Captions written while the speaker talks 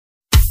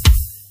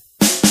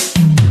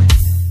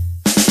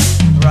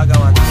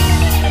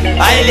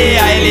Haile,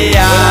 Haile,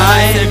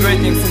 I say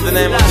greetings in the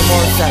name of the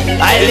Most High.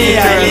 Haile,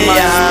 Haile,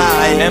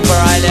 I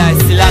Emperor Haile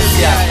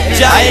Selassie,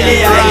 Haile,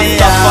 Haile,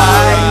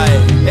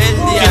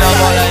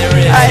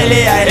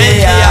 Haile,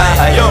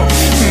 Haile, yo.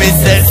 Me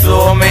said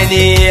so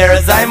many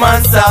years I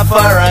man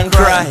suffer and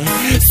cry.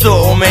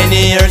 So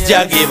many years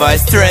Jah give I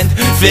strength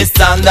fi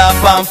stand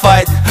up and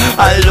fight.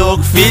 I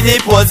look for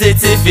the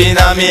positive in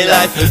me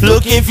life,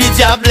 looking for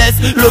Jah bless,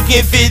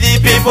 looking for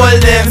the people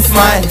them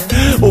smile.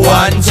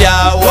 One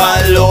Jah,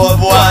 one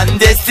love, one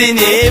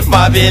destiny.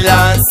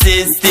 Babylon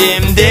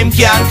system them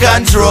can't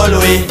control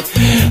we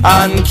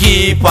and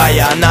keep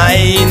I and I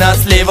in a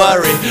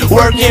slavery,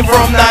 working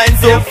from 9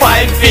 to 5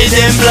 for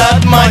them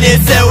blood money.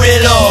 Say we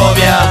love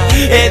ya,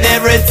 and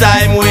every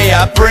time we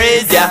a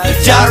praise ya.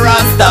 Jah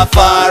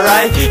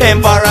Rastafari,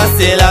 Emperor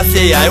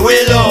Selassie, I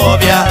will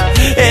love ya.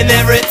 And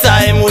every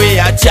time we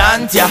a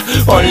chant ya,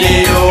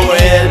 only you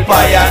help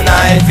I and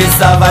I fi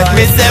survive.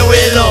 Me say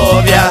we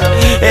love ya.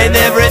 And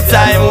every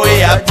time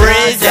we a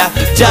praise ya.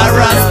 Jah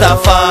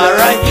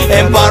Rastafari,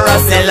 Emperor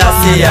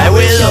Selassie, I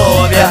will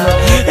love ya.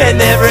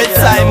 And every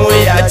time we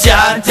a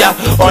chant ya,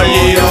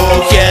 only you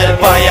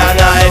help I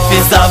and I fi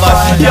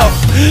survive. Yo,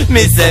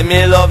 me say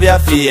me love ya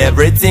for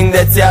everything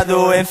that you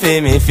doing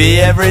for me, for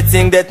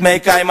everything that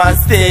make I man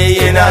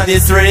stay in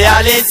this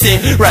reality.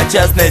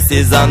 Righteousness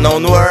is a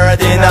known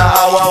word in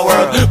our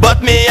world,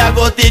 but me I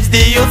go teach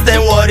the youth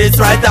them what is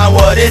right and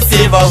what is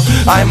evil.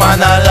 I'm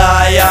an a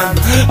lion,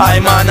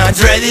 I'm an a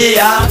dready,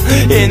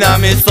 in a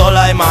me soul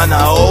I'm an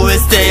a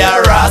always stay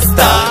a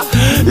rasta.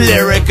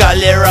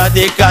 Lyrically,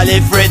 radically,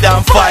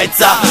 freedom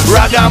fighter,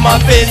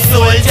 ragamuffin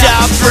soldier,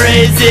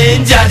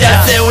 praising Jah.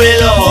 Jah say we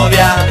love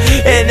ya,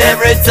 and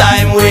every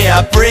time we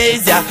a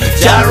praise ya.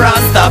 Jah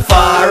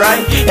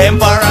Rastafari,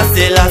 Emperor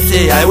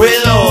Selassie, I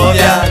will love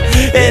ya.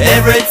 And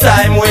every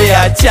time we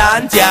a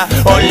chant ya,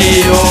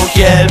 only you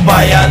help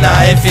I and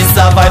I fi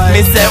survive.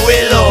 Me say we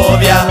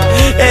love ya,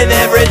 and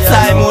every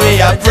time we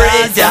a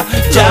praise ya.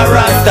 Jah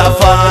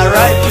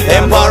Rastafari,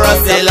 Emperor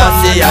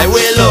Selassie, I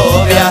will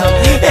love ya.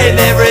 And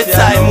every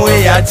time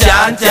we a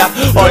chant ya,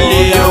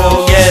 only you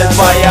help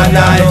I and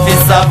I fi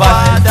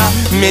survive.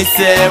 Me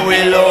say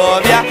we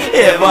love ya,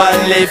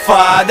 Heavenly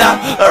Father,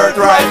 earth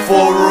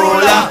rightful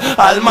ruler,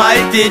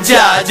 Almighty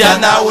Judge,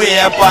 and a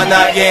weapon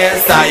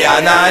against I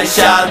and I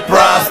shall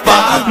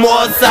prosper.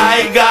 Most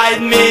High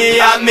guide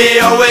me and me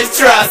always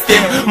trust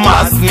Him.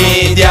 Mass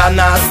media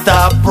not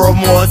stop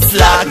promote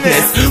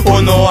slackness.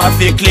 Who know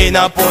if you clean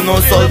up, who know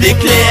so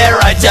declare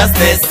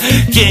righteousness.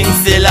 King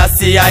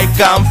Selassie, I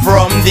come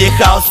from the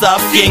house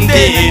of King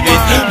David.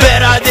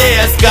 Better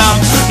days come,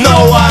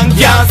 no one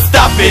can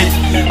stop it.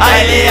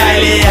 Haile,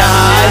 Haile,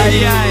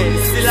 Haile,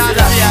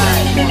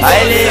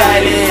 Haile,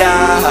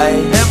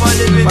 Haile, never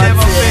living,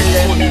 never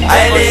faithful.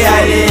 Haile,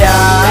 Haile,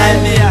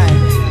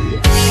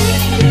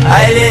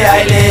 Haile,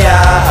 Haile,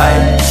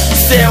 Haile.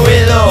 Say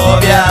we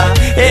love ya,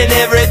 and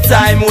every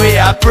time we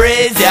a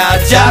praise ya.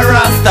 Jah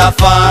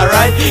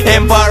Rastafari,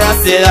 Emperor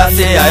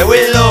Selassie, I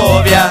will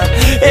love ya.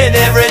 And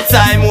every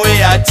time we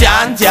a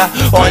chant ya,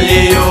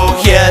 only you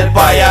help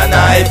I and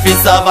I fi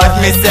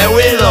survive. Me say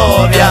we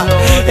love ya,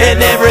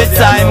 and every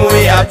time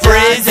we a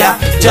praise ya.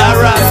 Jah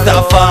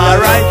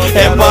Rastafari,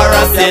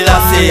 Emperor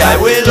Selassie, I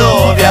will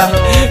love ya.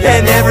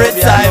 And every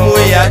time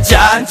we a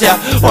chant ya,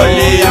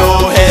 only you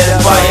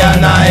help I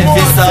and I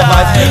fi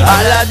survive.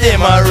 All of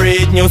them a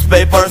read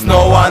newspapers,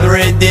 no one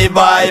read the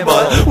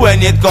Bible.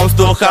 When it comes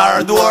to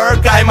hard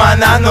work, I'm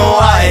a no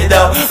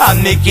idol.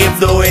 And me keep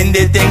doing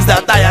the things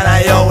that I and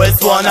I always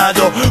wanna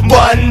do.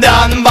 Burn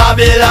down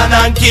Babylon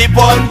and keep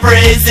on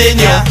praising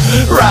you.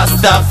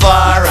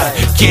 Rastafari,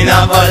 king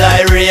of all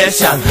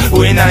iration.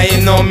 We not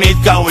eat no meat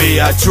cause we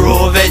a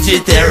true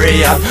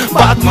vegetarian.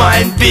 Bad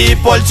mind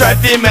people try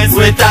to mess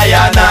with I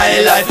and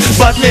I life,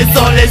 but me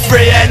soul is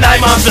free and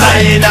I'm a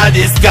flying in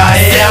the sky.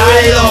 Yeah,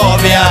 we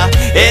love ya,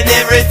 and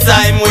every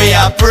time we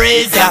a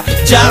praise ya.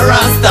 Jah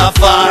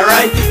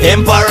Rastafari,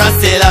 Emperor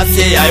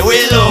Selassie, I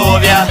will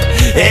love ya.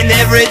 And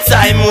every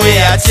time we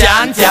a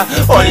chant ya,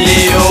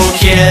 only you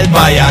help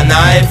I and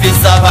I fi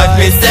survive.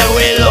 Me say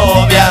we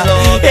love ya,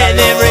 and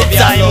every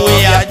time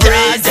we a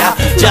praise ya.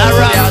 Jah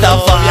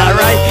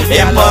Rastafari,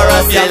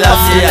 Emperor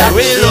Selassie, I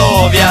will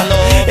love ya.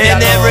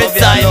 And every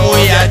time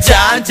we a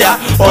chant ya,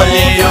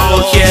 only you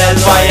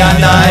help I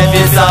and I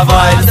fi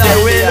survive. Say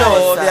we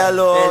love ya,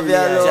 love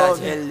ya,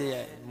 love ya.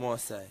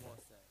 Most High.